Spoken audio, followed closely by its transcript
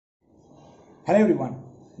Hello everyone,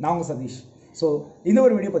 நான் உங்க Satish. So இந்த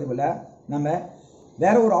ஒரு வீடியோ பதிவில் நம்ம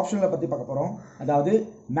வேற ஒரு ஆப்ஷனில் பற்றி பார்க்க போகிறோம். அதாவது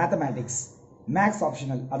மேத்தமேட்டிக்ஸ் மேக்ஸ்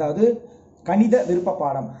ஆப்ஷனல், அதாவது கணித விருப்ப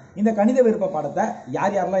பாடம். இந்த கணித விருப்ப பாடத்தை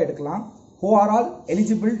யார் யாரெல்லாம் எடுக்கலாம்? who are all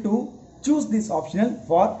eligible to choose this optional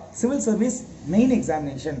for civil service main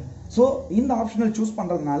examination. So இந்த ஆப்ஷனல் சூஸ்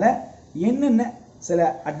பண்ணுறதுனால என்னென்ன சில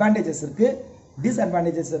அட்வான்டேஜஸ் இருக்குது,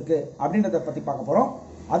 டிஸ்அட்வான்டேஜஸ் இருக்குது அப்படின்றத பற்றி பார்க்க போகிறோம்.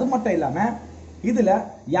 அது மட்டும் இல்லாமல் இதில்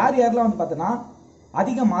யார் யாரெல்லாம் வந்து பார்த்தோன்னா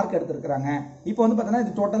அதிக மார்க் எடுத்திருக்கிறாங்க. இப்போ வந்து பார்த்தோன்னா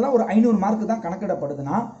இது டோட்டலாக ஒரு 500 மார்க்கு தான்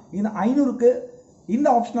கணக்கிடப்படுதுன்னா, இந்த 500க்கு இந்த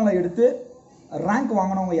ஆப்ஷனலை எடுத்து ரேங்க்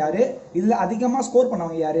வாங்கினவங்க யார், இதில் அதிகமாக ஸ்கோர்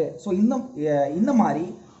பண்ணவங்க யார். ஸோ இந்த மாதிரி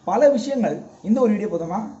பல விஷயங்கள் இந்த ஒரு வீடியோ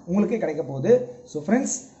போதுமா உங்களுக்கே கிடைக்க போகுது. ஸோ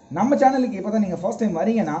ஃப்ரெண்ட்ஸ், நம்ம சேனலுக்கு இப்போ தான் நீங்கள் ஃபர்ஸ்ட் டைம்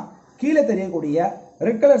வரீங்கன்னா கீழே தெரியக்கூடிய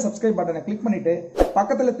ரெட் கலர் சப்ஸ்கிரைப் பட்டனை கிளிக் பண்ணிவிட்டு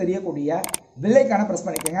பக்கத்தில் தெரியக்கூடிய பெல் ஐகானை ப்ரெஸ்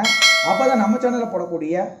பண்ணிக்கோங்க. அப்போ தான் நம்ம சேனலில்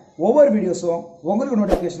போடக்கூடிய ஒவ்வொரு வீடியோஸும் உங்களுக்கு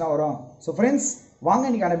நோட்டிஃபிகேஷனாக வரும். ஸோ ஃப்ரெண்ட்ஸ், வாங்க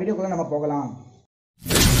இன்னைக்கான வீடியோக்குள்ளே நம்ம போகலாம்.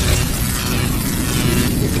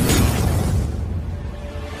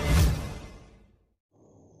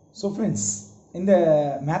 ஸோ ஃப்ரெண்ட்ஸ், இந்த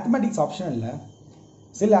மேத்தமெட்டிக்ஸ் ஆப்ஷனில்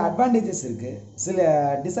சில அட்வான்டேஜஸ் இருக்குது, சில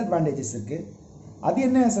டிஸ்அட்வான்டேஜஸ் இருக்குது. அது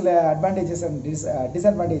என்ன சில அட்வான்டேஜஸ் அண்ட்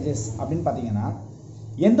டிஸ்அட்வான்டேஜஸ் அப்படின்னு பார்த்தீங்கன்னா,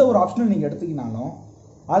 எந்த ஒரு ஆப்ஷனும் நீங்கள் எடுத்துக்கினாலும்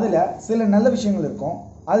அதில் சில நல்ல விஷயங்கள் இருக்கும்,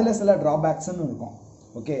 அதில் சில ட்ராபேக்ஸ்ன்னு இருக்கும்.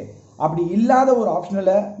 ஓகே, அப்படி இல்லாத ஒரு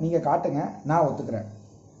ஆப்ஷனில் நீங்கள் காட்டுங்க, நான் ஒத்துக்கிறேன்.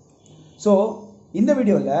 ஸோ இந்த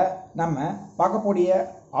வீடியோவில் நம்ம பார்க்கக்கூடிய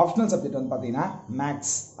ஆப்ஷனல் சப்ஜெக்ட் வந்து பார்த்தீங்கன்னா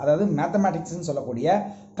மேக்ஸ், அதாவது மேத்தமேட்டிக்ஸ்ன்னு சொல்லக்கூடிய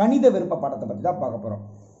கணித விருப்ப பாடத்தை பற்றி தான் பார்க்க போகிறோம்.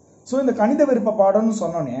 ஸோ இந்த கணித விருப்ப பாடம்னு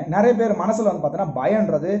சொன்னோன்னே நிறைய பேர் மனசில் வந்து பார்த்தீங்கன்னா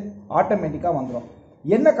பயன்றது ஆட்டோமேட்டிக்காக வந்துடும்.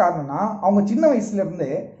 என்ன காரணம்னா, அவங்க சின்ன வயசுலேருந்து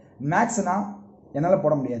மேக்ஸ்னா என்னால்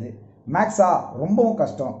போட முடியாது, மேக்ஸா ரொம்பவும்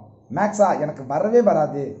கஷ்டம், மேக்ஸா எனக்கு வரவே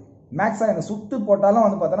வராது, மேக்ஸா எனக்கு சுத்து போட்டாலும்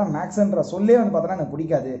வந்து பார்த்தோன்னா மேக்ஸ்ன்ற சொல்லே வந்து பார்த்தோன்னா எனக்கு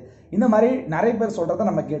பிடிக்காது, இந்த மாதிரி நிறைய பேர் சொல்கிறத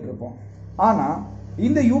நம்ம கேட்டிருப்போம். ஆனால்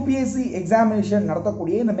இந்த யூபிஎஸ்சி எக்ஸாமினேஷன்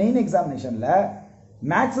நடத்தக்கூடிய இந்த மெயின் எக்ஸாமினேஷனில்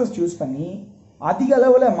மேக்ஸை சூஸ் பண்ணி அதிக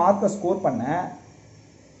அளவில் மார்க்கை ஸ்கோர் பண்ண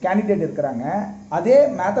கேண்டிடேட் இருக்கிறாங்க. அதே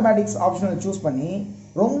மேத்தமேட்டிக்ஸ் ஆப்ஷனல் சூஸ் பண்ணி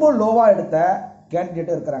ரொம்ப லோவாக எடுத்த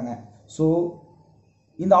கேண்டிடேட்டும் இருக்கிறாங்க. ஸோ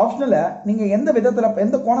இந்த ஆப்ஷனில் நீங்கள் எந்த விதத்தில்,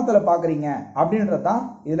 எந்த கோணத்தில் பார்க்குறீங்க அப்படின்றது தான்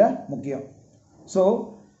இதில் முக்கியம். ஸோ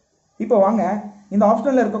இப்போ வாங்க இந்த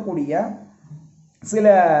ஆப்ஷனில் இருக்கக்கூடிய சில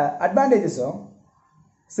அட்வான்டேஜஸும்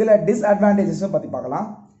சில டிஸ்அட்வான்டேஜஸும் பற்றி பார்க்கலாம்.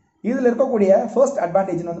 இதில் இருக்கக்கூடிய ஃபர்ஸ்ட்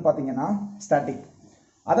அட்வான்டேஜ்னு வந்து பார்த்தீங்கன்னா ஸ்டாட்டிக்.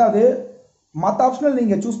 அதாவது மற்ற ஆப்ஷனல்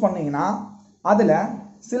நீங்கள் சூஸ் பண்ணீங்கன்னா அதில்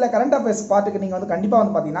சில கரண்ட் அஃபேர்ஸ் பார்ட்டுக்கு நீங்கள் வந்து கண்டிப்பாக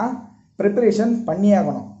வந்து பார்த்தீங்கன்னா ப்ரிப்பரேஷன் பண்ணியே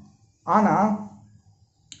ஆகணும். ஆனால்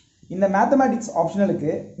இந்த மேத்தமேட்டிக்ஸ்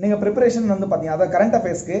ஆப்ஷனலுக்கு நீங்கள் ப்ரிப்பரேஷன் வந்து பார்த்தீங்கன்னா, அதாவது கரண்ட்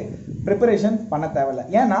அஃபேர்ஸ்க்கு ப்ரிப்பரேஷன் பண்ண தேவையில்லை.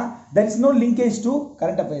 ஏன்னா there is no linkage to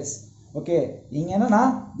current affairs. Okay, நீங்கள் என்னன்னா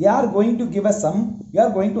they are going to give a sum, you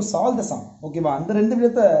are going to solve the sum. ஓகேவா?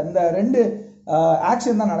 இந்த ரெண்டு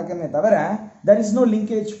ஆக்ஷன் தான் நடக்குமே தவிர there is no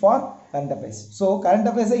linkage for current affairs. So current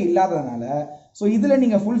அஃபேர்ஸே இல்லாததுனால so இதில்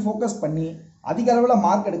நீங்கள் ஃபுல் ஃபோக்கஸ் பண்ணி அதிக அளவில்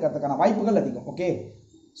மார்க் எடுக்கிறதுக்கான வாய்ப்புகள் அதிகம். ஓகே,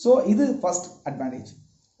 ஸோ இது ஃபர்ஸ்ட் அட்வான்டேஜ்.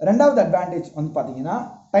 ரெண்டாவது அட்வான்டேஜ் வந்து பார்த்தீங்கன்னா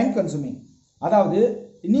டைம் கன்சூமிங். அதாவது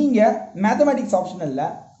நீங்கள் மேத்தமேட்டிக்ஸ் ஆப்ஷனில்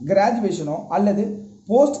கிராஜுவேஷனோ அல்லது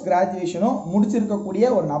போஸ்ட் கிராஜுவேஷனோ முடிச்சிருக்கக்கூடிய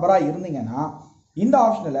ஒரு நபராக இருந்தீங்கன்னா இந்த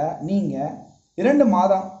ஆப்ஷனில் நீங்கள் 2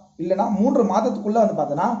 மாதம் இல்லைனா 3 மாதத்துக்குள்ளே வந்து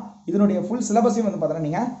பார்த்தோன்னா இதனுடைய ஃபுல் சிலபஸையும் வந்து பார்த்தோன்னா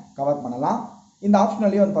நீங்கள் கவர் பண்ணலாம், இந்த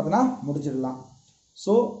ஆப்ஷனலையும் வந்து பார்த்தோன்னா முடிச்சிடலாம்.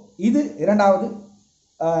 ஸோ இது இரண்டாவது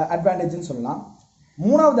அட்வான்டேஜ்னு சொல்லலாம்.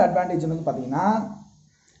 மூணாவது அட்வான்டேஜ் வந்து பார்த்தீங்கன்னா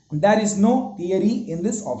there is no theory in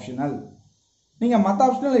this optional. நீங்கள் மற்ற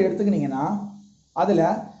ஆப்ஷனில் எடுத்துக்கினீங்கன்னா அதில்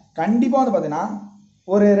கண்டிப்பாக வந்து பார்த்தீங்கன்னா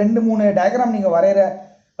ஒரு 2-3 டயக்ராம் நீங்கள் வரைகிற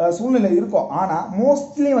சூழ்நிலை இருக்கும். ஆனால்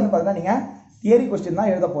மோஸ்ட்லி வந்து பார்த்தீங்கன்னா நீங்கள் தியரி கொஸ்டின்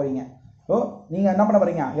தான் எழுத போகிறீங்க. ஸோ நீங்கள் என்ன பண்ண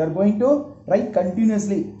போகிறீங்க, you are going to right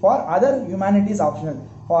continuously for other humanities optional.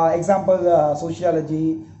 For example sociology,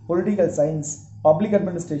 political science, public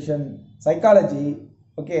administration, psychology.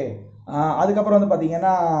 Okay, அதுக்கப்புறம் வந்து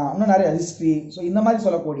பார்த்தீங்கன்னா இன்னும் நிறைய ஹிஸ்ட்ரி. ஸோ இந்த மாதிரி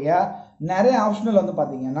சொல்லக்கூடிய நிறைய ஆப்ஷனல் வந்து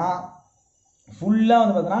பார்த்தீங்கன்னா ஃபுல்லாக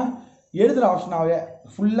வந்து பார்த்தீங்கன்னா எழுதுகிற ஆப்ஷனாகவே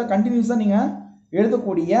ஃபுல்லாக கண்டினியூஸாக நீங்கள்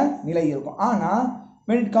எழுதக்கூடிய நிலை இருக்கும். ஆனால்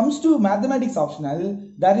when it comes to mathematics optional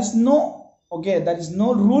there is no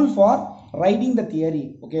rule for writing the theory.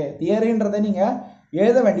 Okay, தியரின்றதை நீங்கள்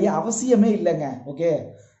எழுத வேண்டிய அவசியமே இல்லைங்க. ஓகே,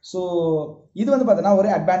 ஸோ இது வந்து பார்த்தீங்கன்னா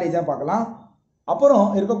ஒரு அட்வான்டேஜாக பார்க்கலாம். அப்புறம்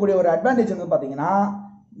இருக்கக்கூடிய ஒரு அட்வான்டேஜ் வந்து பார்த்தீங்கன்னா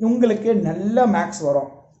உங்களுக்கு நல்ல மேக்ஸ்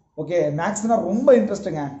வரும். ஓகே, மேக்ஸ்னால் ரொம்ப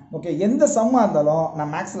இன்ட்ரெஸ்ட்டுங்க. ஓகே, எந்த சம்மாக இருந்தாலும்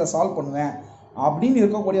நான் மேக்ஸில் சால்வ் பண்ணுவேன் அப்படின்னு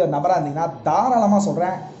இருக்கக்கூடிய ஒரு நபராக இருந்தீங்கன்னா தாராளமாக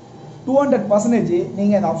சொல்கிறேன் 200%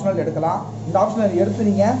 நீங்கள் இந்த ஆப்ஷனல் எடுக்கலாம். இந்த ஆப்ஷனல் எடுத்து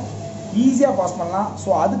நீங்கள் ஈஸியாக பாஸ் பண்ணலாம். ஸோ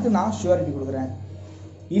அதுக்கு நான் ஷூரிட்டி கொடுக்குறேன்.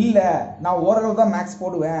 இல்லை நான் ஓரளவு தான் மேக்ஸ்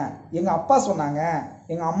போடுவேன், எங்கள் அப்பா சொன்னாங்க,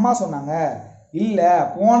 எங்கள் அம்மா சொன்னாங்க, இல்லை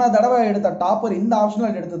போன தடவை எடுத்த டாப்பர் இந்த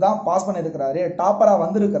ஆப்ஷனல் எடுத்து தான் பாஸ் பண்ணியிருக்கிறாரு, டாப்பராக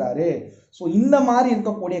வந்திருக்கிறாரு. ஸோ இந்த மாதிரி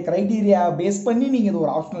இருக்கக்கூடிய க்ரைட்டீரியா பேஸ் பண்ணி நீங்கள் இது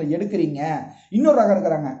ஒரு ஆப்ஷனல் எடுக்கிறீங்க. இன்னொரு ரகம்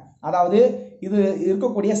இருக்கிறாங்க, அதாவது இது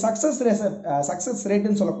இருக்கக்கூடிய சக்ஸஸ்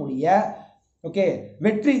ரேட்டுன்னு சொல்லக்கூடிய ஓகே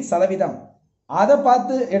வெற்றி சதவீதம் அதை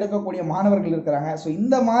பார்த்து எடுக்கக்கூடிய மாணவர்கள் இருக்கிறாங்க. ஸோ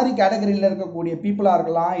இந்த மாதிரி கேட்டகரியில் இருக்கக்கூடிய பீப்புளாக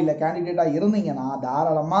இருக்கலாம், இல்லை கேண்டிடேட்டாக இருந்தீங்கன்னா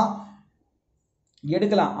தாராளமாக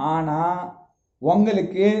எடுக்கலாம். ஆனால்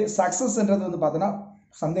உங்களுக்கு சக்ஸஸ்ன்றது வந்து பார்த்தோன்னா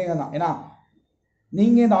சந்தேகம் தான். ஏன்னா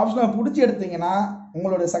நீங்கள் இந்த ஆப்ஷனை பிடிச்சி எடுத்தீங்கன்னா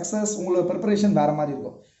உங்களோட சக்ஸஸ், உங்களோட ப்ரிப்பரேஷன் வேறு மாதிரி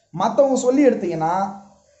இருக்கும். மற்றவங்க சொல்லி எடுத்தீங்கன்னா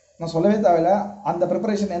நான் சொல்லவே தேவையில்லை அந்த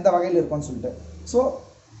ப்ரிப்பரேஷன் எந்த வகையில் இருக்கும்னு சொல்லிட்டு. ஸோ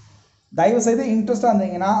தயவுசெய்து இன்ட்ரெஸ்ட்டாக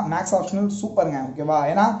இருந்தீங்கன்னா மேக்ஸ் ஆப்ஷனல் சூப்பருங்க. ஓகேவா?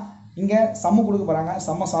 ஏன்னா இங்கே சம்மு கொடுக்க போகிறாங்க,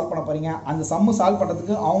 சம்மை சால்வ் பண்ண போகிறீங்க. அந்த சம்மு சால்வ்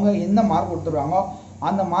பண்ணுறதுக்கு அவங்க என்ன மார்க் கொடுத்துருவாங்களோ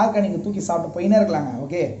அந்த மார்க்கை நீங்கள் தூக்கி சாப்பிட்டு போயினே இருக்கலாங்க.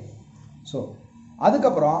 ஓகே. ஸோ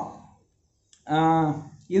அதுக்கப்புறம்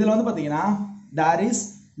இதில் வந்து பார்த்தீங்கன்னா தேர் இஸ்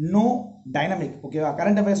நோ டைனமிக். ஓகேவா?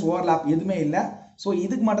 கரண்ட் அஃபேர்ஸ் ஓவர்லாப் எதுவுமே இல்லை. ஸோ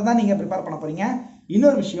இதுக்கு மட்டும்தான் நீங்கள் ப்ரிப்பேர் பண்ண போகிறீங்க.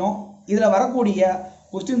 இன்னொரு விஷயம், இதில் வரக்கூடிய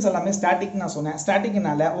கொஸ்டின்ஸ் எல்லாமே ஸ்டாட்டிக். நான் சொன்னேன்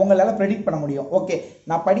ஸ்டாட்டிக்னால உங்களால் ப்ரெடிக்ட் பண்ண முடியும். ஓகே,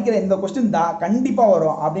 நான் படிக்கிற இந்த கொஸ்டின் தான் கண்டிப்பாக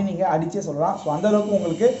வரும் அப்படின்னு நீங்கள் அடிச்சே சொல்லலாம். ஸோ அந்தளவுக்கு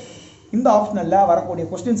உங்களுக்கு இந்த ஆப்ஷனலில் வரக்கூடிய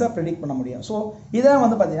கொஸ்டின்ஸை ப்ரெடிக்ட் பண்ண முடியும். ஸோ இதெல்லாம்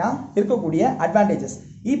வந்து பார்த்தீங்கன்னா இருக்கக்கூடிய அட்வான்டேஜஸ்.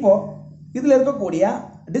 இப்போது இதில் இருக்கக்கூடிய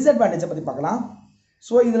டிஸ்அட்வான்டேஜை பற்றி பார்க்கலாம்.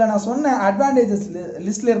 ஸோ இதில் நான் சொன்ன அட்வான்டேஜஸ்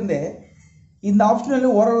லிஸ்ட்லேருந்து இந்த ஆப்ஷனல்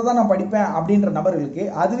ஓரளவு தான் நான் படிப்பேன் அப்படின்ற நபர்களுக்கு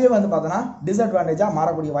அதுவே வந்து பார்த்தோன்னா டிஸ்அட்வான்டேஜாக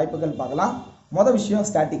மாறக்கூடிய வாய்ப்புகள் பார்க்கலாம். மொதல் விஷயம்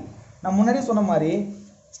ஸ்டாட்டிக். நான் முன்னாடியே சொன்ன மாதிரி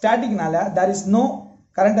ஸ்டாட்டிக்னால there is no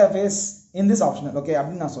current affairs in this optional. Okay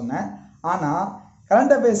அப்படின்னு நான் சொன்னேன். ஆனால்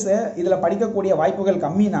கரண்ட் அஃபேர்ஸு இதில் படிக்கக்கூடிய வாய்ப்புகள்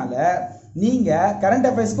கம்மினால நீங்கள் கரண்ட்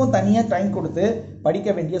அஃபேர்ஸ்க்கும் தனியாக டைம் கொடுத்து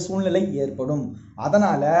படிக்க வேண்டிய சூழ்நிலை ஏற்படும்.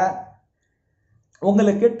 அதனால்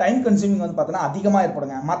உங்களுக்கு டைம் கன்சியூமிங் வந்து பார்த்தோன்னா அதிகமாக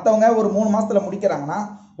ஏற்படுங்க. மற்றவங்க ஒரு 3 மாதத்தில் முடிக்கிறாங்கன்னா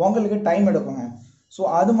உங்களுக்கு டைம் எடுக்குங்க. ஸோ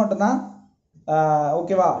அது மட்டும்தான்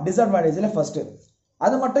ஓகேவா டிஸ்அட்வான்டேஜில் ஃபஸ்ட்டு.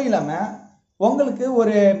 அது மட்டும் இல்லாமல் உங்களுக்கு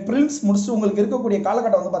ஒரு ப்ரிலிம்ஸ் முடிச்சுட்டு உங்களுக்கு இருக்கக்கூடிய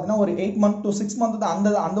காலகட்டம் வந்து பார்த்தீங்கன்னா ஒரு 8 month to 6 month தான்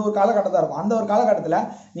அந்த ஒரு காலகட்டம் தான் இருக்கும். அந்த ஒரு காலகட்டத்தில்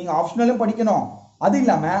நீங்கள் ஆப்ஷனலும் படிக்கணும், அது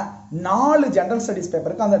இல்லாமல் 4 ஜென்ரல் ஸ்டடீஸ்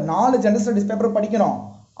பேப்பருக்கு அந்த 4 ஜென்ரல் ஸ்டடீஸ் பேப்பர் படிக்கணும்,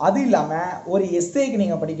 அது இல்லாமல் ஒரு எஸ்ஏக்கு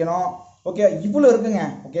நீங்கள் படிக்கணும். ஓகே, இவ்வளோ இருக்குங்க.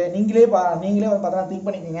 ஓகே, நீங்களே வந்து பார்த்தீங்கன்னா திங்க்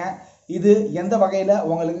பண்ணிக்கோங்க இது எந்த வகையில்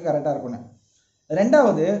உங்களுக்கு கரெக்டாக இருக்குன்னு.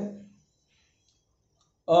 ரெண்டாவது,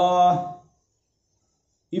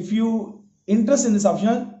 if you interest in this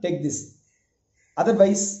optional take this,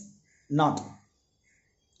 otherwise not.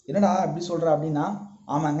 என்னடா அப்படி சொல்ற அப்படின்னா,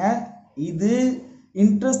 ஆமாங்க இது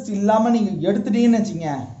இன்ட்ரெஸ்ட் இல்லாமல் நீங்கள் எடுத்துட்டீங்கன்னு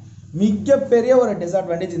வச்சுங்க மிகப்பெரிய ஒரு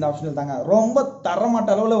டிஸ்அட்வான்டேஜ் இந்த ஆப்ஷனல் தாங்க. ரொம்ப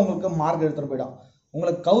தரமாட்ட அளவில் உங்களுக்கு மார்க் எடுத்துகிட்டு போயிடும்,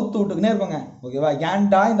 உங்களுக்கு கவுத்து விட்டுக்குன்னே இருக்குங்க. ஓகேவா?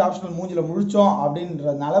 ஏன்டா இந்த ஆப்ஷனல் மூஞ்சில் முழிச்சோம்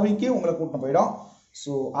அப்படின்ற நிலவைக்கு உங்களை கூட்டின்னு போயிடும்.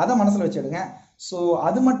 ஸோ அதை மனசில் வச்சுடுங்க. ஸோ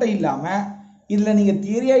அது மட்டும் இல்லாமல் இதில் நீங்கள்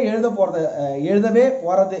தியரியாக எழுதவே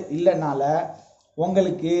போகிறது இல்லைனால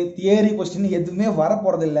உங்களுக்கு தியரி கொஸ்டின் எதுவுமே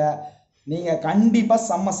வரப்போகிறது இல்லை. நீங்கள் கண்டிப்பாக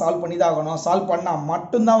செம்ம சால்வ் பண்ணி தான் ஆகணும். சால்வ் பண்ணால்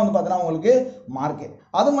மட்டும்தான் வந்து பார்த்தீங்கன்னா உங்களுக்கு மார்க்கு.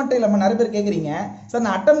 அது மட்டும் இல்லாமல் நிறைய பேர் கேட்குறீங்க, சார்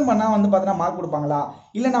நான் அட்டன் பண்ணால் வந்து பார்த்தீங்கன்னா மார்க் கொடுப்பாங்களா,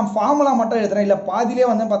 இல்லை நான் ஃபார்முலா மட்டும் எழுதுறேன், இல்லை பாதிலே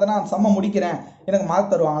வந்து பார்த்தீங்கன்னா செம்ம முடிக்கிறேன் எனக்கு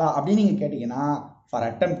மார்க் தருவாங்களா அப்படின்னு நீங்கள் கேட்டிங்கன்னா, ஃபார்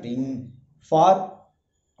அட்டெம்ப்டிங், ஃபார்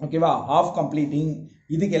ஓகேவா ஆஃப் கம்ப்ளீட்டிங்,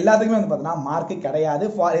 இதுக்கு எல்லாத்துக்குமே வந்து பார்த்தீங்கன்னா மார்க்கு கிடையாது.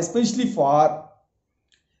 ஃபார் எஸ்பெஷலி ஃபார்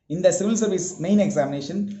இந்த civil service main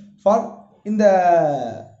examination, for இந்த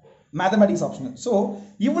மேத்தமெட்டிக்ஸ் ஆப்ஷனல். ஸோ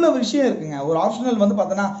இவ்வளோ விஷயம் இருக்குங்க. ஒரு ஆப்ஷனல் வந்து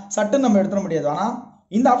பார்த்தோன்னா சட்டுன்னு நம்ம எடுத்துட முடியாது. ஆனால்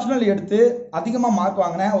இந்த ஆப்ஷனல் எடுத்து அதிகமாக மார்க்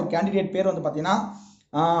வாங்கின ஒரு கேண்டிடேட் பேர் வந்து பார்த்தீங்கன்னா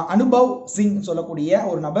அனுபவ் சிங் சொல்லக்கூடிய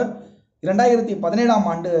ஒரு நபர் 2017ஆம்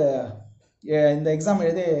ஆண்டு இந்த எக்ஸாம்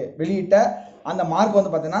எழுதி வெளியிட்ட அந்த மார்க்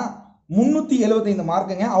வந்து பார்த்தீங்கன்னா 375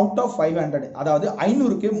 மார்க்குங்க அவுட் ஆஃப் 500. அதாவது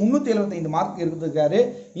 500க்கு 375 மார்க் இருக்காரு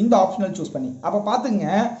இந்த ஆப்ஷனல் சூஸ் பண்ணி. அப்போ பார்த்துங்க,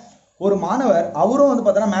 ஒரு மாணவர் அவரும் வந்து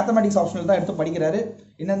பார்த்தீங்கன்னா மேத்தமெட்டிக்ஸ் ஆப்ஷனல் தான் எடுத்து படிக்கிறாரு.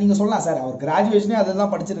 என்ன நீங்கள் சொல்லலாம், சார் அவர் கிராஜுவேஷனே அதில்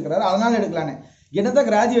தான் படிச்சிருக்கிறாரு அதனால எடுக்கலான்னு. என்னதான்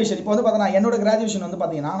கிராஜுவேஷன், இப்போ வந்து பார்த்தீங்கன்னா என்னோட கிராஜுவேஷன் வந்து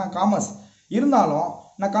பார்த்தீங்கன்னா நான் காமர்ஸ் இருந்தாலும்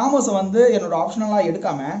நான் காமர்ஸை வந்து என்னோட ஆப்ஷனலாக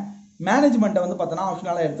எடுக்காமல் மேனேஜ்மெண்ட்டை வந்து பார்த்தீங்கன்னா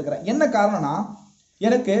ஆப்ஷனலாக எடுத்துக்கிறேன். என்ன காரணம்னா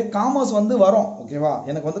எனக்கு காமர்ஸ் வந்து வரும். ஓகேவா?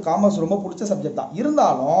 எனக்கு வந்து காமர்ஸ் ரொம்ப பிடிச்ச சப்ஜெக்ட் தான்.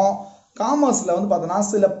 இருந்தாலும் காமர்ஸில் வந்து பார்த்தோன்னா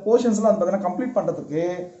சில போர்ஷன்ஸ்லாம் வந்து பார்த்தீங்கன்னா கம்ப்ளீட் பண்ணுறதுக்கு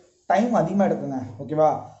டைம் அதிகமாக எடுக்குங்க.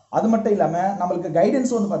 ஓகேவா? அது மட்டும் இல்லாமல் நம்மளுக்கு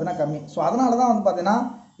கைடன்ஸும் வந்து பார்த்தீங்கன்னா கம்மி. ஸோ அதனால தான் வந்து பார்த்தீங்கன்னா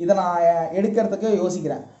இதை நான் எடுக்கிறதுக்கு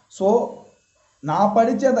யோசிக்கிறேன். ஸோ நான்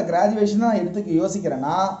படித்த அந்த கிராஜுவேஷனை நான் எடுத்துக்க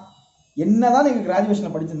யோசிக்கிறேன்னா, என்ன தான் நீங்கள்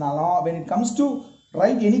கிராஜுவேஷனில் படிச்சிருந்தாலும் when it comes to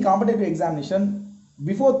write any competitive examination,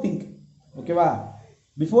 before think, ஓகேவா,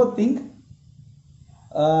 before think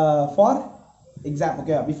for exam,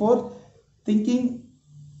 okay, before thinking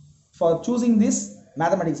for choosing this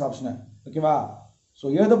mathematics optional. ஓகேவா? ஸோ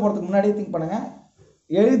எழுத போகிறதுக்கு முன்னாடியே திங்க் பண்ணுங்கள்,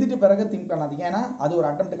 எழுதிட்டு பிறகு திங்க் பண்ணாதீங்க, ஏன்னா அது ஒரு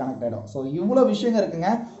அட்டெம்ப்ட் கனெக்ட் ஆகிடும். ஸோ இவ்வளோ விஷயங்கள்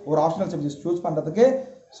இருக்குங்க ஒரு ஆப்ஷனல் சப்ஜெக்ட் சூஸ் பண்ணுறதுக்கு.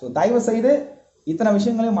 ஸோ தயவு செய்து இத்தனை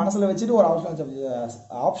விஷயங்களையும் மனசில் வச்சுட்டு ஒரு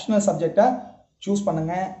ஆப்ஷனல் சப்ஜெக்டை சூஸ்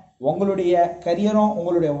பண்ணுங்கள். உங்களுடைய கரியரும்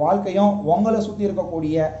உங்களுடைய வாழ்க்கையும் உங்களை சுற்றி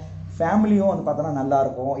இருக்கக்கூடிய ஃபேமிலியும் வந்து பார்த்தோன்னா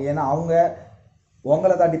நல்லாயிருக்கும். ஏன்னா அவங்க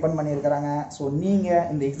உங்களை தான் டிபெண்ட் பண்ணியிருக்கிறாங்க. ஸோ நீங்கள்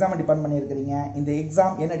இந்த எக்ஸாமை டிபெண்ட் பண்ணியிருக்கிறீங்க. இந்த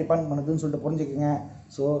எக்ஸாம் என்ன டிபெண்ட் பண்ணுதுன்னு சொல்லிட்டு புரிஞ்சுக்கோங்க.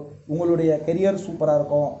 ஸோ உங்களுடைய கெரியர் சூப்பராக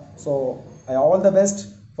இருக்கும். So I all the best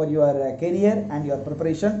for your career and your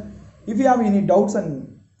preparation. If you have any doubts and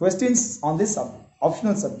questions on this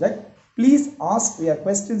optional subject, please ask your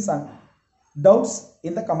questions and doubts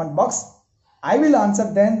in the comment box. I will answer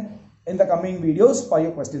them in the coming videos for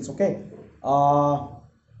your questions. Okay,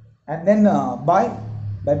 and then bye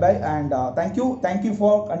and thank you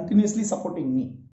for continuously supporting me.